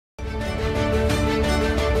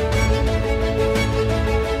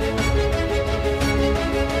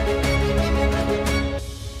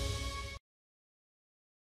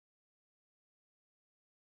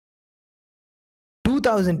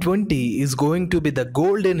2020 is going to be the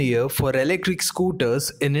golden year for electric scooters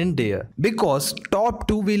in India because top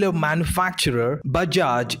two-wheeler manufacturer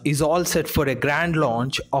Bajaj is all set for a grand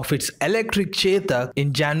launch of its electric Chetak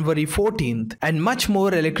in January 14th, and much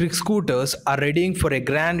more electric scooters are readying for a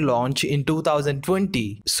grand launch in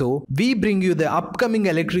 2020. So we bring you the upcoming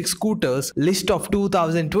electric scooters list of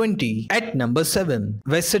 2020. At number 7,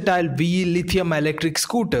 Versatile VE Lithium Electric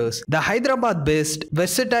Scooters. The Hyderabad-based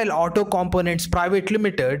Versatile Auto Components Private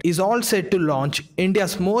Limited is all set to launch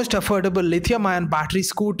India's most affordable lithium-ion battery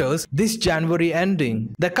scooters this January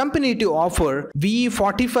ending. The company to offer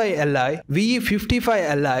VE45 Li,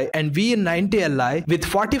 VE55 Li and VE90 Li with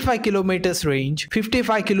 45 km range,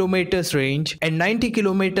 55 km range and 90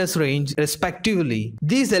 km range respectively.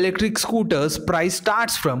 These electric scooters price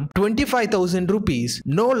starts from 25,000 rupees.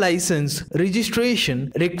 No license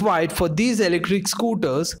registration required for these electric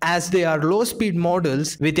scooters as they are low-speed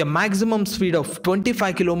models with a maximum speed of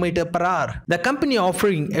 25 km per hour. The company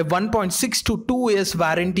offering a 1.6 to 2 years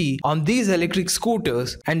warranty on these electric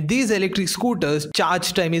scooters, and these electric scooters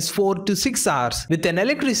charge time is 4 to 6 hours with an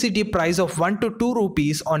electricity price of 1 to 2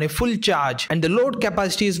 rupees on a full charge, and the load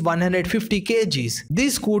capacity is 150 kgs.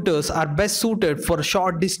 These scooters are best suited for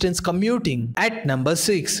short distance commuting. At number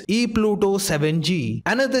 6, epluto 7G.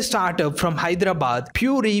 Another startup from Hyderabad,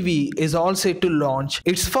 Pure EV, is all set to launch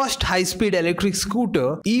its first high-speed electric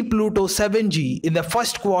scooter epluto 7G in the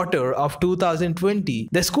first quarter of 2020.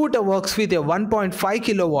 The scooter works with a 1.5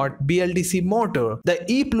 kW BLDC motor. The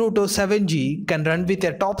epluto 7G can run with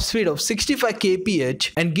a top speed of 65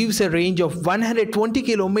 kph and gives a range of 120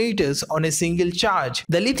 km on a single charge.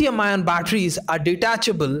 The lithium-ion batteries are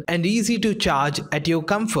detachable and easy to charge at your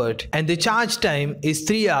comfort, and the charge time is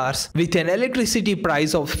 3 hours with an electricity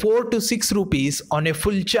price of 4 to 6 rupees on a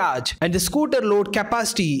full charge, and the scooter load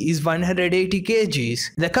capacity is 180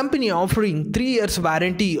 kgs. The company offering 3 years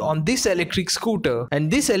warranty on this electric scooter,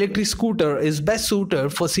 and this electric scooter is best suited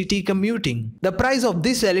for city commuting. The price of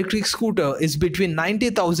this electric scooter is between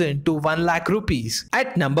 90,000 to 1 lakh rupees.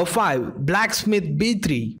 At number 5, Blacksmith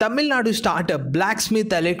B3. Tamil Nadu startup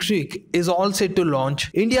Blacksmith Electric is all set to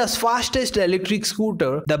launch India's fastest electric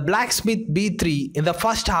scooter, the Blacksmith B3, in the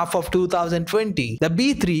first half of 2020. The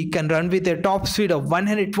B3 can run with a top speed of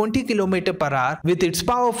 120 km per hour with its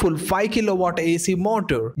powerful 5 kW AC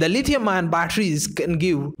motor. The lithium-ion batteries can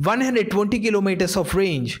give 120 km of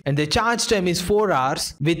range, and the charge time is 4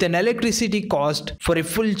 hours with an electricity cost for a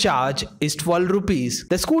full charge is 12 rupees.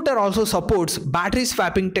 The scooter also supports battery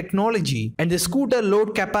swapping technology, and the scooter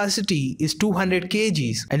load capacity is 200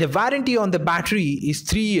 kgs, and the warranty on the battery is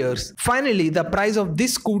 3 years. Finally, the price of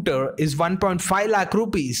this scooter is 1.5 lakh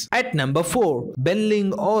rupees. At number 4,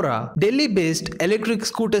 Benling Aura. Delhi-based electric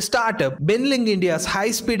scooter startup Benling India's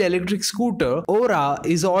high-speed electric scooter Aura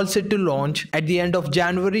is all set to launch at the end of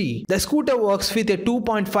January. The scooter works with a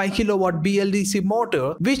 2.5 kW BLDC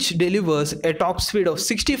motor which delivers a top speed of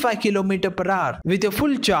 65 km per hour. With a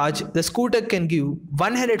full charge, the scooter can give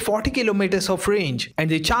 140 km of range, and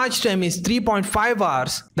the charge time is 3.5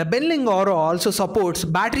 hours. The Benling Aura also supports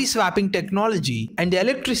battery swapping technology, and the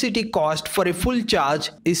electricity cost for a full charge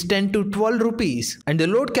is 10 to 12 rupees, and the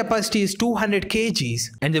load capacity is 200 kgs,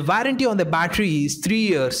 and the warranty on the battery is 3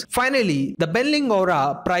 years. Finally, the Benling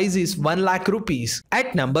Aura price is 1 lakh rupees.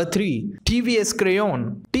 At number 3, TVS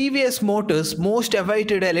Crayon. TVS Motors' most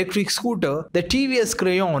awaited electric scooter, the TVS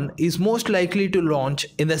Crayon, is most likely to launch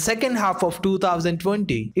in the second half of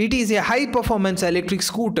 2020. It is a high-performance electric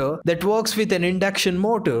scooter that works with an induction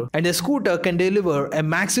motor, and the scooter can deliver a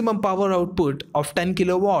maximum power output of 10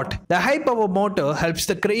 kW. The high-power motor helps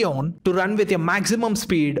the Crayon to run with a maximum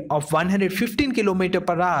speed of 115 km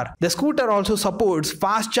per hour. The scooter also supports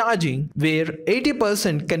fast charging where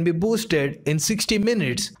 80% can be boosted in 60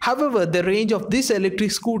 minutes. However, the range of this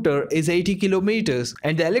electric scooter is 80 km,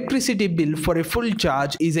 and the electricity bill for a full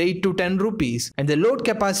charge is 8 to 10 rupees, and the load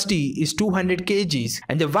capacity is 200 kgs,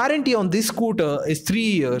 and the warranty on this scooter is 3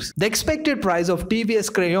 years. The expected price of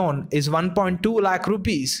TVS Crayon is 1.2 lakh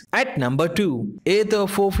rupees. At number 2, Ather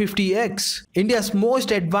 450X. India's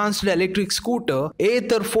most advanced electric scooter,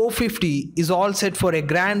 Ather 450, is all set for a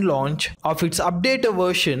grand launch of its updated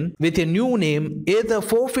version with a new name Ather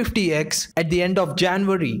 450X at the end of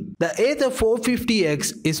January. The Ather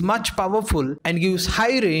 450X is much powerful and gives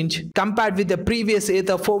high range compared with the previous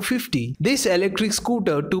Ather 450. This electric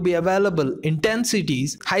scooter to be available in 10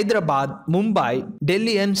 cities: Hyderabad, Mumbai,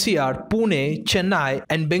 Delhi NCR, Pune, Chennai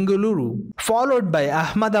and Bengaluru, followed by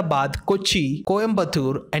Ahmedabad, Kochi,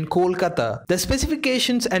 Coimbatore and Kolkata. The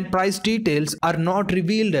specifications and price details are not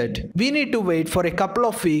revealed yet. We need to wait for a couple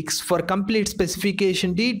of weeks for complete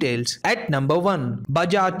specification details. At number 1,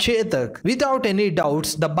 Bajaj Chetak. Chetak. Without any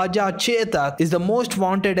doubts, the Bajaj Chetak is the most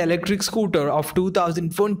wanted electric scooter of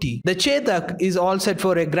 2020. The Chetak is all set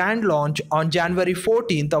for a grand launch on January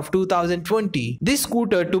 14th of 2020. This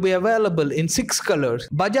scooter to be available in 6 colors.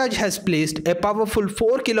 Bajaj has placed a powerful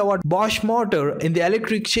 4 kW Bosch motor in the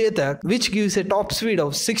electric Chetak, which gives a top speed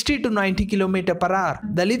of 60 to 90 km per hour.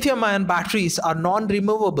 The lithium-ion batteries are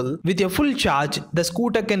non-removable. With a full charge, the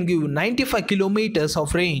scooter can give 95 kilometers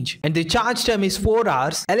of range, and the charge time is 4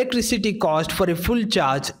 hours. Electricity cost for a full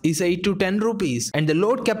charge is 8 to 10 rupees, and the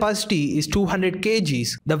load capacity is 200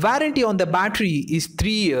 kgs. The warranty on the battery is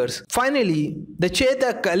 3 years. Finally, the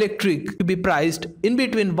Chetak Electric to be priced in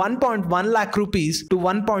between 1.1 lakh rupees to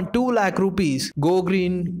 1.2 lakh rupees. Go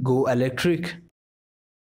green, go electric.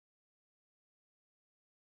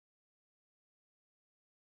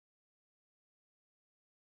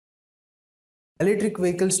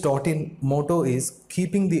 ElectricVehicles.in motto is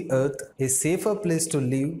keeping the earth a safer place to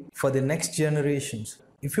live for the next generations.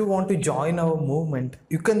 If you want to join our movement,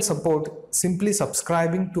 you can support simply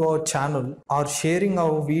subscribing to our channel or sharing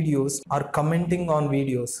our videos or commenting on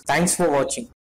videos. Thanks for watching.